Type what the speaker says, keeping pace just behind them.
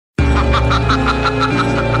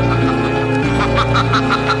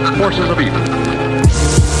forces of evil.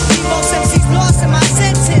 Most MCs lost in my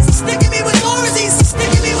senses. Sticking me with more of these.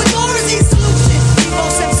 Sticking me with more of these solutions.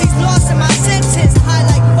 Most MCs lost in my senses.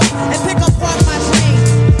 Highlight fuck and pick apart my brain.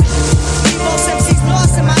 Most MCs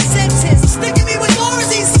lost in my senses. Sticking me with more of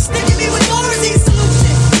these. Sticking me with more of these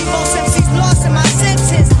solutions. Most MCs lost in my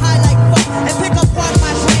senses. Highlight fuck and pick apart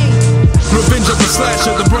my brain. Revenge of the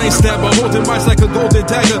slasher, the brain stabber, holding mics like a golden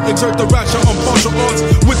dagger. Exert the rapture on partial arts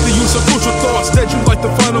with the use of crucial thoughts. Dead you like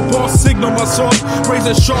the final boss, signal my sword.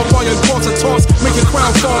 Razor sharp, iron cross a toss, make a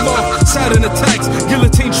crown fall off. Saturn attacks,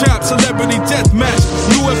 guillotine trap, celebrity death match.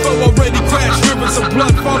 UFO already crashed, rivers of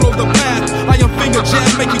blood follow the path. I am finger jam,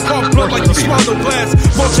 make you cough blood like you swallow glass.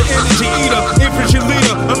 Vulture energy eater, infantry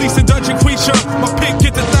leader, at least a dungeon creature. My pick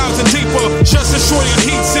get 1,000 deeper. Just destroy a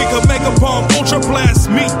heat seeker, mega bomb, ultra blast,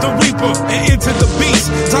 meet the reaper. And into the beast,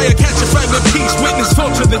 Zaya catch a fragment piece. Witness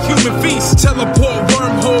vulture, the human feast. Teleport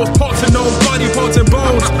wormholes, parts unknown, body parts and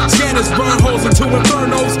bones. Scanners burn holes into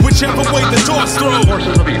infernos, whichever way the door's thrown.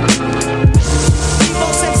 Forces of evil.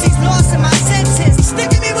 Most MCs lost in my senses.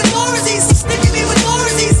 Sticking me with more of these. Sticking me with more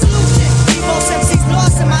of these solutions. Most MCs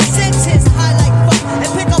lost in my senses. Highlight fuck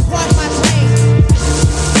and pick apart my brain.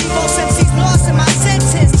 Most MCs lost in my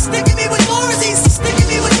senses. Sticking me with more of these. Sticking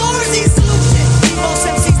me with more of these solutions. Most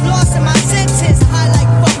MCs lost in my senses. Highlight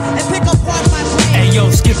fuck and pick apart my brain. Hey yo,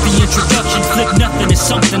 skip the introduction, flip nothing is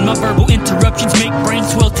something. My verbal interruptions make brain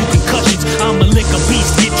swell to concussions. I'm a liquor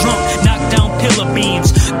beast, get drunk, knock down pillar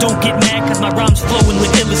beams. Don't get mad cause my rhymes flowing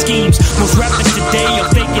with iller schemes. Most rappers today are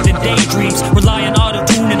faker than daydreams. Rely on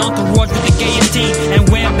auto-tune and entourage with the gayest team. And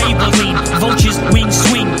wear Maybelline, vultures, wings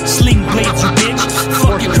swing, sling blades you bitch.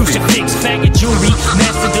 Fuck your crucifix, faggot jewelry,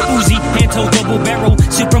 master the Uzi, hand-toe double barrel,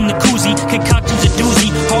 sip from the koozie, concoctions a doozy,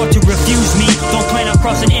 hard to refuse me. Don't plan on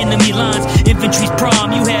crossing enemy lines, infantry's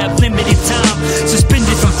prime, you have limited time.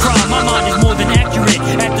 Suspended from crime, my mind is more than accurate.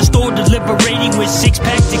 At the store deliberating with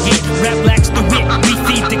 6-pack to get rap lacks the wit. We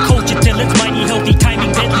feed the culture till it's mighty healthy,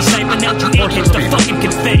 timing deadly, sniping out your ankles the fucking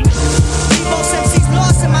confetti. Most MCs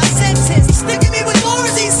lost in my senses. Sticking me with more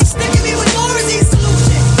of these. Sticking me with more of these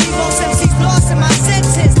solutions. Most MCs lost in my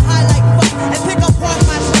senses. Highlight fuck and pick apart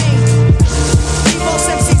my brain. Most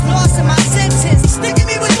MCs lost in my senses. Sticking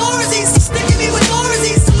me with more of these. Sticking me with more of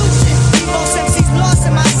these solutions. Most MCs lost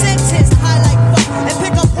in my senses. Highlight fuck and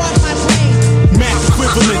pick apart my brain. Math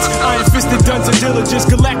equivalents, iron fisted guns of diligence,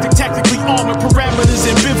 galactic tactically armored, parameters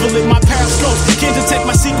ambivalent. My periscope can't detect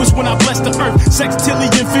my sequence when I bless the earth.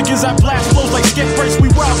 Sextillion figures, I blast flows like skip bursts. We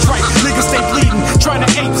wild trite, niggas stay bleeding, trying to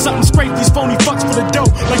ape something, scrape these phony fucks for the dough.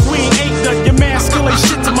 Like we ain't ate none, your man still ain't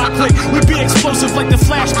shit to my plate. We be explosive like the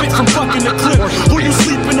flash bit from fucking the clip. Who you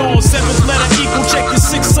sleeping on? 7th letter equal, check your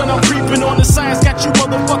 6th son, I'm creeping on. The science got you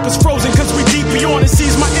motherfuckers frozen, cause we deep beyond it.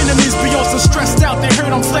 Sees my enemies beyond, so stressed out, they heard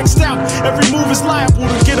I'm flexed out. Every move is liable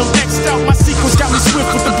to get them X'd out. My sequence got me swift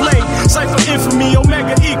with the blade. Cypher infamy,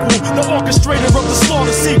 Omega equal, the orchestrator of the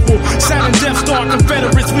slaughter sequel. Saturn, Death Star,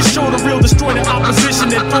 Confederates, we show the real, destroy the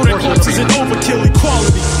opposition and throw their corpses in overkill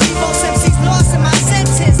equality.